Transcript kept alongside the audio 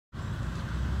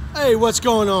Hey, what's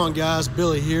going on, guys?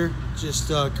 Billy here, just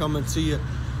coming to you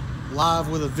live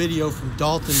with a video from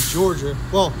Dalton, Georgia.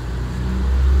 Well,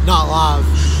 not live,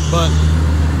 but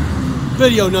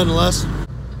video nonetheless.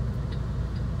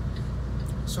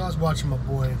 So I was watching my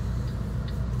boy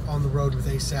on the road with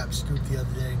ASAP Scoop the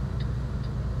other day.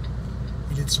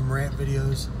 He did some rant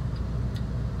videos.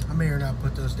 I may or not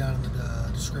put those down in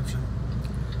the description.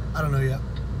 I don't know yet.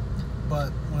 But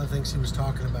one of the things he was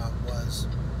talking about was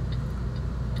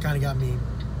kind of got me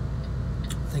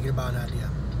thinking about an idea.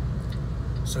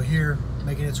 So here,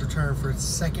 making its return for its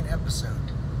second episode.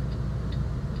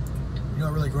 You know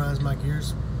what really grinds my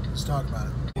gears? Let's talk about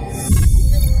it.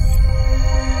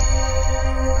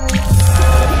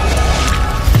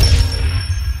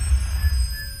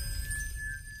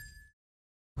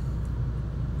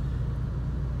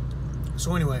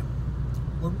 So anyway,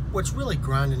 what's really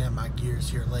grinding at my gears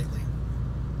here lately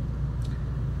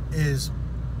is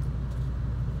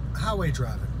highway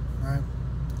driving, right?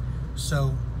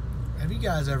 So, have you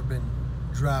guys ever been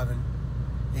driving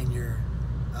in your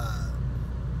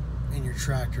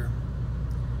tractor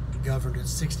governed at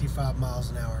 65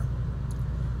 miles an hour,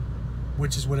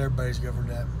 which is what everybody's governed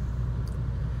at,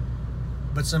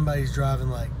 but somebody's driving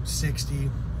like 60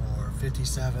 or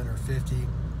 57 or 50,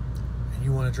 and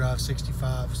you want to drive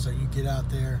 65, so you get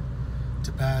out there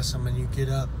to pass them, and you get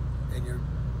up and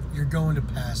you're going to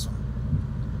pass them,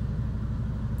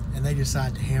 and they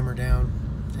decide to hammer down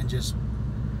and just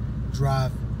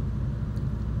drive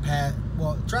past.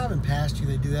 Well, driving past you,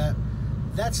 they do that.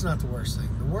 That's not the worst thing.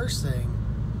 The worst thing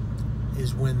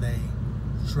is when they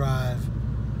drive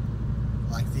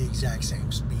like the exact same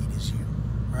speed as you,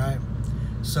 right?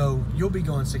 So you'll be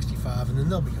going 65 and then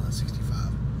they'll be going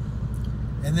 65.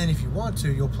 And then if you want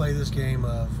to, you'll play this game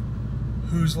of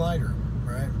who's lighter,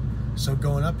 right? So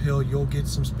going uphill, you'll get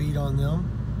some speed on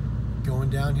them. Going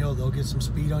downhill, they'll get some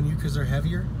speed on you because they're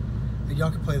heavier. And y'all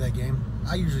can play that game.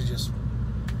 I usually just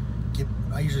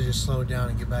slow it down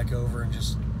and get back over and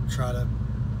just try to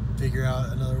figure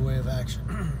out another way of action.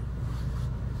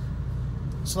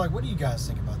 So, like, what do you guys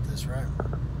think about this, right?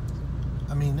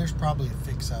 I mean, there's probably a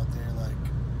fix out there, like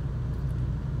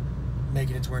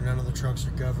making it to where none of the trucks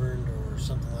are governed or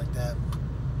something like that.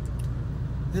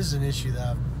 This is an issue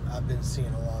that I've been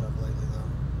seeing a lot of lately,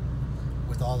 though,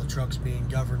 with all the trucks being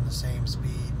governed the same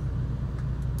speed.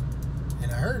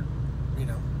 And I heard,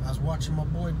 I was watching my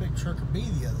boy Big Trucker B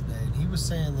the other day, and he was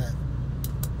saying that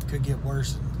it could get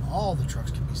worse and all the trucks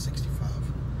could be 65.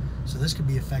 So this could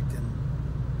be affecting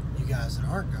you guys that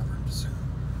aren't governed soon,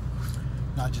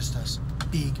 not just us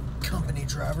big company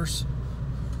drivers.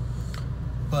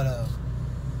 But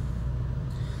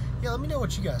yeah, let me know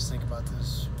what you guys think about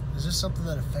this. Is this something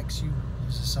that affects you?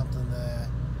 Is this something that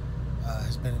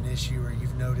has been an issue or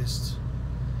you've noticed?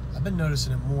 I've been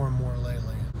noticing it more and more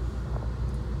lately.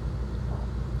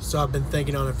 So I've been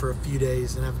thinking on it for a few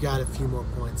days, and I've got a few more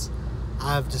points.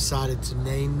 I've decided to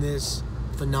name this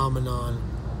phenomenon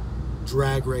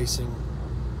drag racing.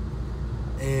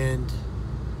 And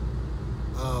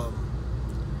I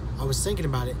was thinking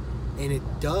about it, and it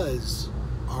does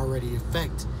already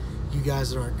affect you guys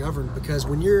that aren't governed, because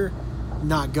when you're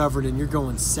not governed and you're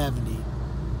going 70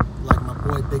 like my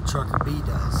boy Big Trucker B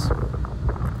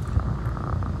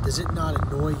does it not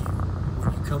annoy you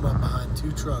when you come up behind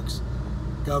two trucks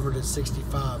governed at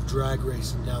 65 drag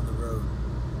racing down the road,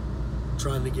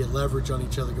 trying to get leverage on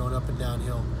each other going up and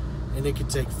downhill, and it could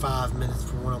take 5 minutes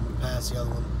for one of them to pass the other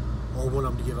one or one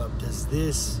of them to give up? Does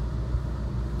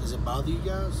it bother you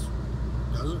guys?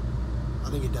 Does it? I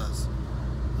think it does.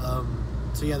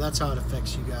 So yeah, that's how it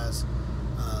affects you guys.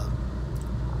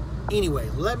 Anyway,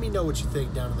 let me know what you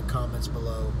think down in the comments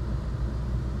below.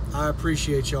 I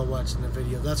appreciate y'all watching the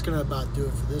video. That's gonna about do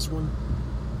it for this one.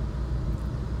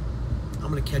 I'm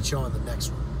gonna catch y'all on the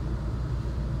next one.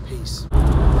 Peace.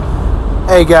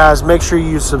 Hey guys, make sure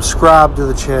you subscribe to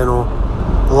the channel,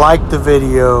 like the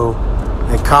video,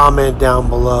 and comment down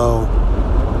below.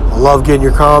 I love getting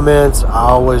your comments. I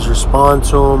always respond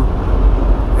to them,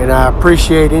 and I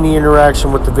appreciate any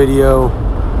interaction with the video.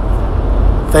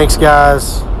 Thanks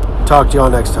guys. Talk to y'all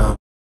next time.